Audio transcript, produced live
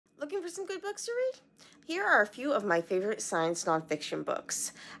Looking for some good books to read? Here are a few of my favorite science nonfiction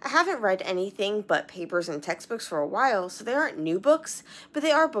books. I haven't read anything but papers and textbooks for a while, so they aren't new books, but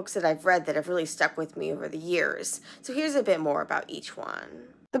they are books that I've read that have really stuck with me over the years. So here's a bit more about each one.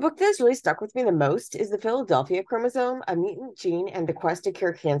 The book that has really stuck with me the most is The Philadelphia Chromosome, A Mutant Gene and the Quest to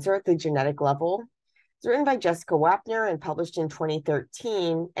Cure Cancer at the Genetic Level. It's written by Jessica Wapner and published in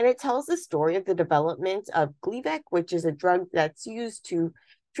 2013, and it tells the story of the development of Gleevec, which is a drug that's used to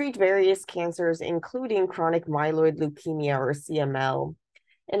treat various cancers, including chronic myeloid leukemia or CML.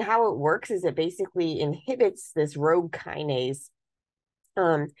 And how it works is it basically inhibits this rogue kinase.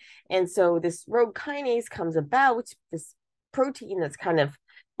 And so this rogue kinase comes about, this protein that's kind of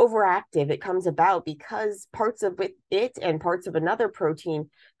overactive, it comes about because parts of it and parts of another protein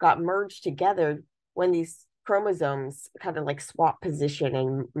got merged together when these chromosomes kind of like swap position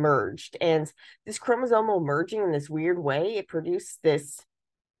and merged. And this chromosomal merging in this weird way, it produced this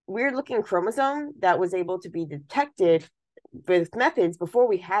weird looking chromosome that was able to be detected with methods before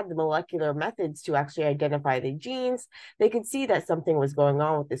we had the molecular methods to actually identify the genes. They could see that something was going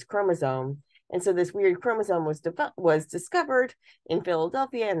on with this chromosome. And so this weird chromosome was discovered in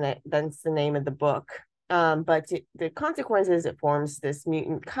Philadelphia, and that's the name of the book. But the consequences, it forms this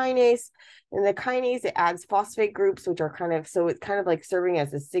mutant kinase, and the kinase, it adds phosphate groups, which are it's kind of like serving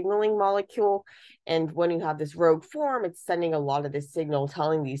as a signaling molecule. And when you have this rogue form, it's sending a lot of this signal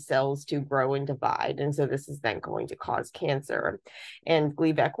telling these cells to grow and divide. And so this is then going to cause cancer. And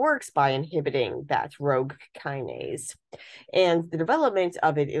Gleevec works by inhibiting that rogue kinase. And the development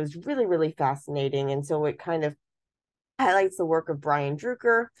of it was really, really fascinating. And so it kind of highlights the work of Brian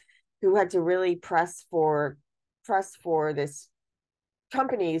Drucker, who had to really press for this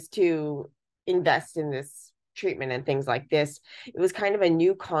companies to invest in this treatment and things like this. It was kind of a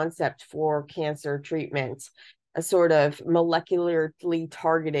new concept for cancer treatment, a sort of molecularly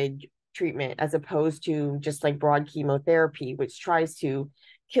targeted treatment, as opposed to just like broad chemotherapy, which tries to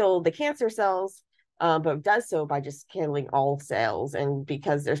kill the cancer cells, but does so by just killing all cells. And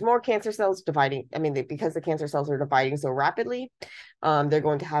because there's more cancer cells dividing, because the cancer cells are dividing so rapidly, they're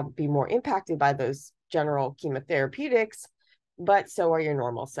going to be more impacted by those general chemotherapeutics, but so are your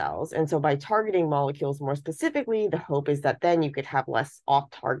normal cells. And so by targeting molecules more specifically, the hope is that then you could have less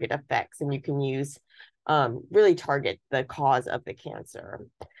off-target effects and you can really target the cause of the cancer.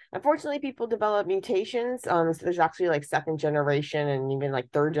 Unfortunately, people develop mutations. So there's actually like second generation and even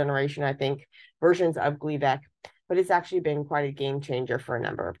like third generation, I think, versions of Gleevec, but it's actually been quite a game changer for a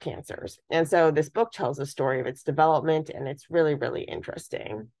number of cancers. And so this book tells the story of its development, and it's really, really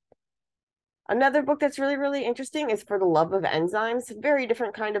interesting. Another book that's really, really interesting is For the Love of Enzymes. Very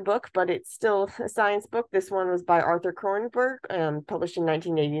different kind of book, but it's still a science book. This one was by Arthur Kornberg, published in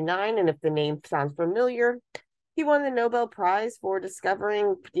 1989. And if the name sounds familiar, he won the Nobel Prize for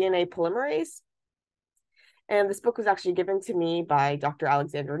discovering DNA polymerase. And this book was actually given to me by Dr.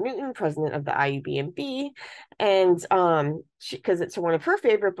 Alexander Newton, president of the IUBMB. And because it's one of her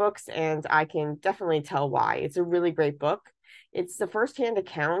favorite books, and I can definitely tell why. It's a really great book. It's the firsthand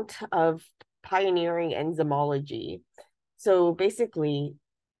account of pioneering enzymology. So basically,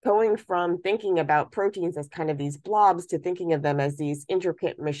 going from thinking about proteins as kind of these blobs to thinking of them as these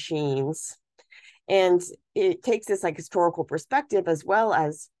intricate machines. And it takes this like historical perspective, as well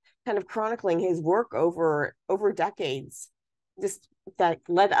as kind of chronicling his work over decades, just that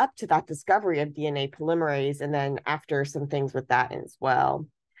led up to that discovery of DNA polymerase, and then after some things with that as well.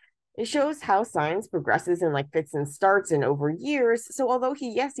 It shows how science progresses in like fits and starts and over years. So although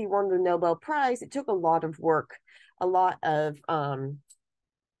he won the Nobel Prize, it took a lot of work, a lot of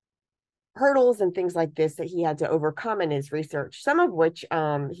hurdles and things like this that he had to overcome in his research, some of which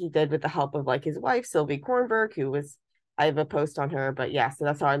he did with the help of like his wife, Sylvie Kornberg, I have a post on her, but yeah, so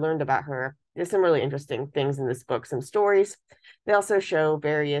that's how I learned about her. There's some really interesting things in this book, some stories. They also show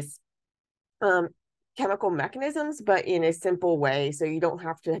various chemical mechanisms, but in a simple way, so you don't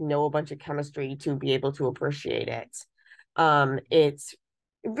have to know a bunch of chemistry to be able to appreciate it. It's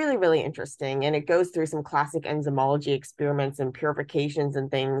really, really interesting, and it goes through some classic enzymology experiments and purifications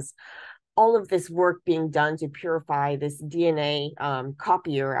and things. All of this work being done to purify this DNA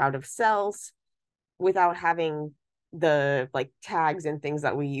copier out of cells without having the like tags and things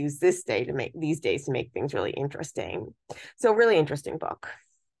that we use these days to make things really interesting. So really interesting book.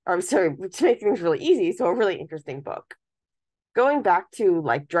 To make things really easy, so a really interesting book. Going back to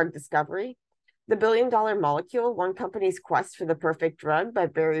like drug discovery, The Billion-Dollar Molecule, One Company's Quest for the Perfect Drug by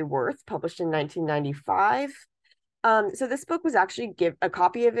Barry Worth, published in 1995. So this book was actually a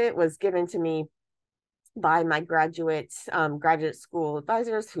copy of it was given to me by my graduate school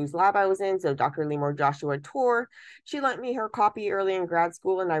advisors whose lab I was in. So Dr. Lemore Joshua Tor, she lent me her copy early in grad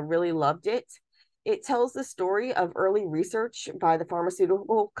school and I really loved it. It tells the story of early research by the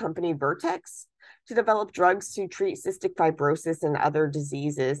pharmaceutical company Vertex to develop drugs to treat cystic fibrosis and other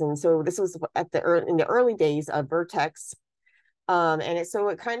diseases. And so this was in the early days of Vertex. And it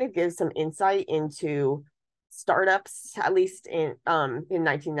kind of gives some insight into startups, at least in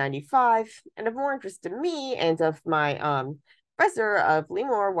 1995. And of more interest to me and of my professor of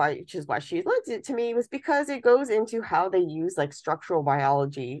Lemore, which is why she lent it to me, was because it goes into how they use like structural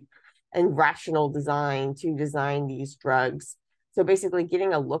biology and rational design to design these drugs. So basically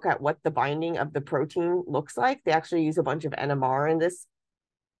getting a look at what the binding of the protein looks like. They actually use a bunch of NMR in this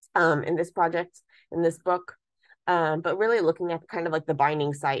project, in this book. But really looking at kind of like the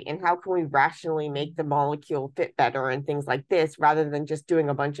binding site and how can we rationally make the molecule fit better and things like this, rather than just doing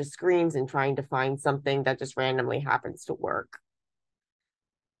a bunch of screens and trying to find something that just randomly happens to work.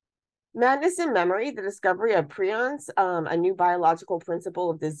 Madness in Memory, The Discovery of Prions, a New Biological Principle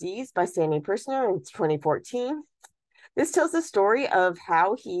of Disease by Sandy Persner in 2014. This tells the story of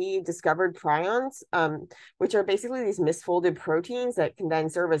how he discovered prions, which are basically these misfolded proteins that can then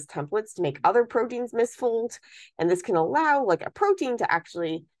serve as templates to make other proteins misfold. And this can allow like a protein to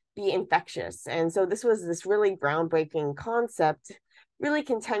actually be infectious. And so this was this really groundbreaking concept, really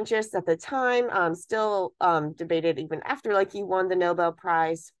contentious at the time, still debated even after like he won the Nobel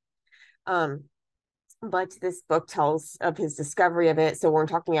Prize. But this book tells of his discovery of it. So we're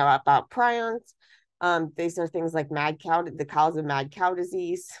talking about prions. These are things like the cause of mad cow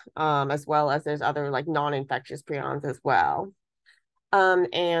disease, as well as there's other like non-infectious prions as well.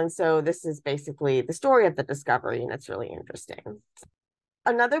 And so this is basically the story of the discovery, and it's really interesting.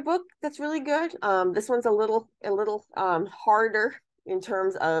 Another book that's really good. This one's a little harder in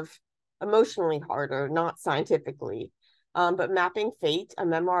terms of emotionally harder, not scientifically. But Mapping Fate, a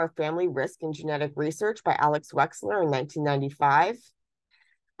memoir of family risk and genetic research by Alex Wexler in 1995.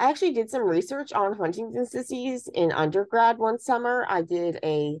 I actually did some research on Huntington's disease in undergrad one summer. I did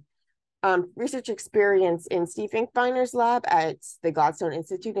a research experience in Steve Finkbeiner's lab at the Gladstone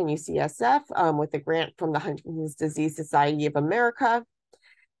Institute in UCSF with a grant from the Huntington's Disease Society of America.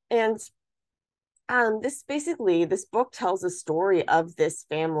 And this book tells a story of this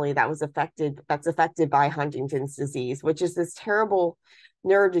family that's affected by Huntington's disease, which is this terrible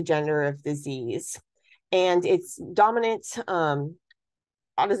neurodegenerative disease. And it's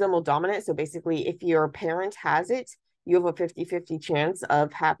autosomal dominant. So basically, if your parent has it, you have a 50-50 chance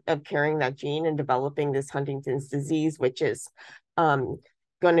of carrying that gene and developing this Huntington's disease, which is going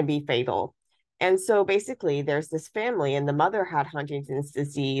to be fatal. And so basically, there's this family, and the mother had Huntington's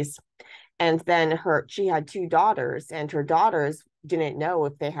disease. And then she had two daughters, and her daughters didn't know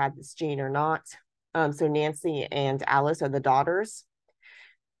if they had this gene or not. So Nancy and Alice are the daughters.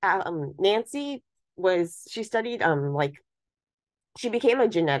 Nancy studied she became a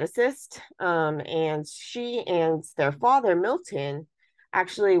geneticist, and she and their father, Milton,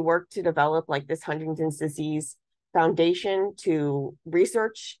 actually worked to develop like this Huntington's disease foundation to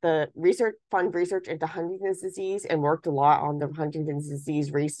fund research into Huntington's disease, and worked a lot on the Huntington's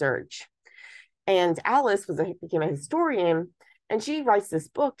disease research. And Alice became a historian, and she writes this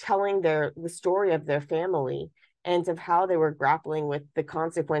book telling the story of their family and of how they were grappling with the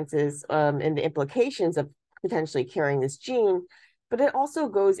consequences and the implications of potentially carrying this gene. But it also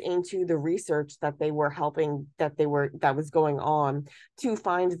goes into the research that was going on to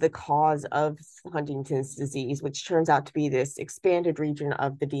find the cause of Huntington's disease, which turns out to be this expanded region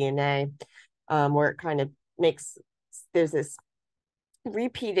of the DNA, where it kind of there's this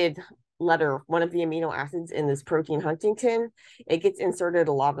repeated letter, one of the amino acids in this protein Huntington, it gets inserted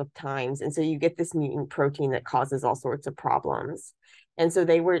a lot of times. And so you get this mutant protein that causes all sorts of problems. And so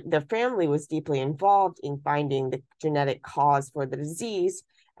the family was deeply involved in finding the genetic cause for the disease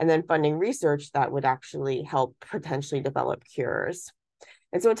and then funding research that would actually help potentially develop cures.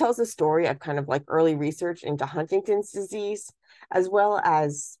 And so it tells a story of kind of like early research into Huntington's disease, as well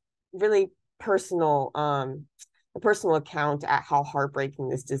as really a personal account at how heartbreaking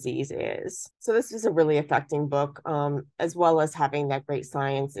this disease is. So this is a really affecting book, as well as having that great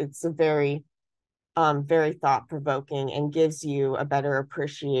science. It's a very thought-provoking and gives you a better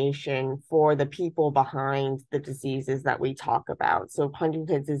appreciation for the people behind the diseases that we talk about. So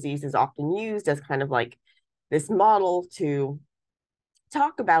Huntington's disease is often used as kind of like this model to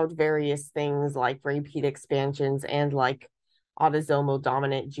talk about various things like repeat expansions and like autosomal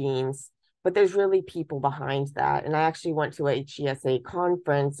dominant genes, but there's really people behind that. And I actually went to a HGSA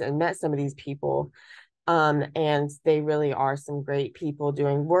conference and met some of these people And they really are some great people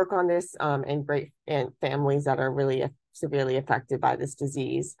doing work on this, and great families that are really severely affected by this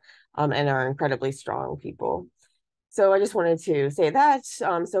disease, and are incredibly strong people. So I just wanted to say that.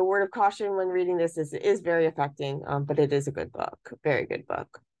 So word of caution when reading this is it is very affecting, but it is a good book, very good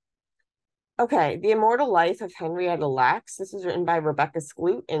book. Okay, The Immortal Life of Henrietta Lacks. This was written by Rebecca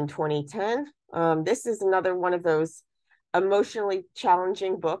Skloot in 2010. This is another one of those emotionally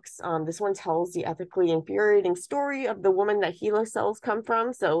challenging books. This one tells the ethically infuriating story of the woman that HeLa cells come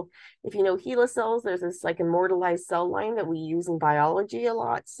from. So if you know HeLa cells, there's this like immortalized cell line that we use in biology a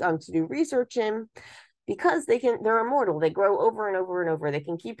lot, to do research in, because they're immortal. They grow over and over and over. They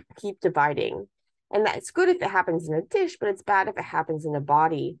can keep dividing. And that's good if it happens in a dish, but it's bad if it happens in a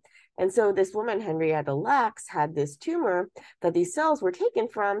body. And so this woman, Henrietta Lacks, had this tumor that these cells were taken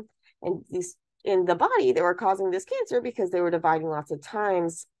from, and these in the body, they were causing this cancer because they were dividing lots of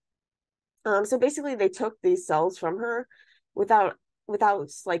times. So basically they took these cells from her without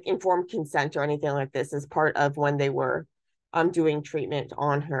like informed consent or anything like this as part of when they were doing treatment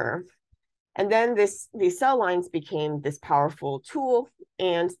on her. And then these cell lines became this powerful tool.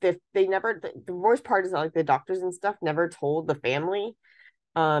 And they never, the worst part is that like the doctors and stuff never told the family.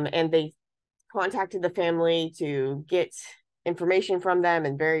 And they contacted the family to get information from them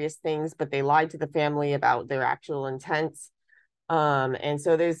and various things, but they lied to the family about their actual intents. And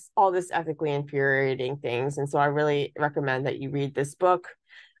so there's all this ethically infuriating things. And so I really recommend that you read this book,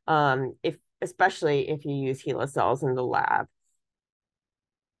 if especially if you use HeLa cells in the lab.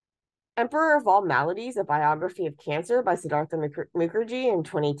 Emperor of All Maladies, A Biography of Cancer by Siddhartha Mukherjee in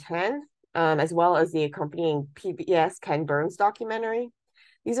 2010, as well as the accompanying PBS Ken Burns documentary.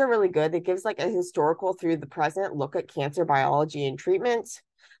 These are really good. It gives like a historical through the present look at cancer biology and treatment.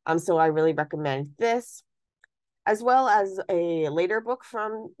 So I really recommend this, as well as a later book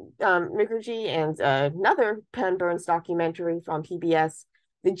from Mukherjee and another Ken Burns documentary from PBS,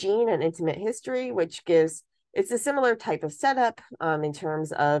 The Gene and Intimate History, which gives it's a similar type of setup in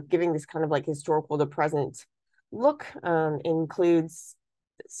terms of giving this kind of like historical to present look. Includes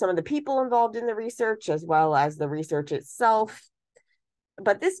some of the people involved in the research as well as the research itself.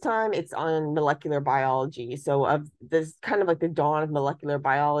 But this time it's on molecular biology. So of this kind of like the dawn of molecular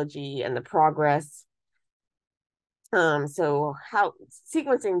biology and the progress. So how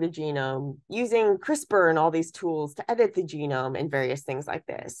sequencing the genome, using CRISPR and all these tools to edit the genome and various things like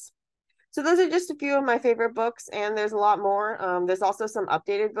this. So those are just a few of my favorite books, and there's a lot more. There's also some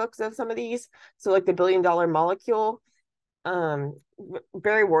updated books of some of these. So like The Billion Dollar Molecule,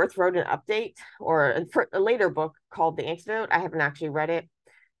 Barry Worth wrote an update or a later book called The Antidote. I haven't actually read it,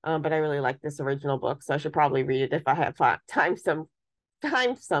 but I really like this original book, so I should probably read it if I have time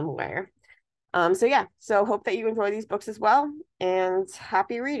somewhere. So yeah, so hope that you enjoy these books as well, and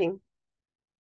happy reading.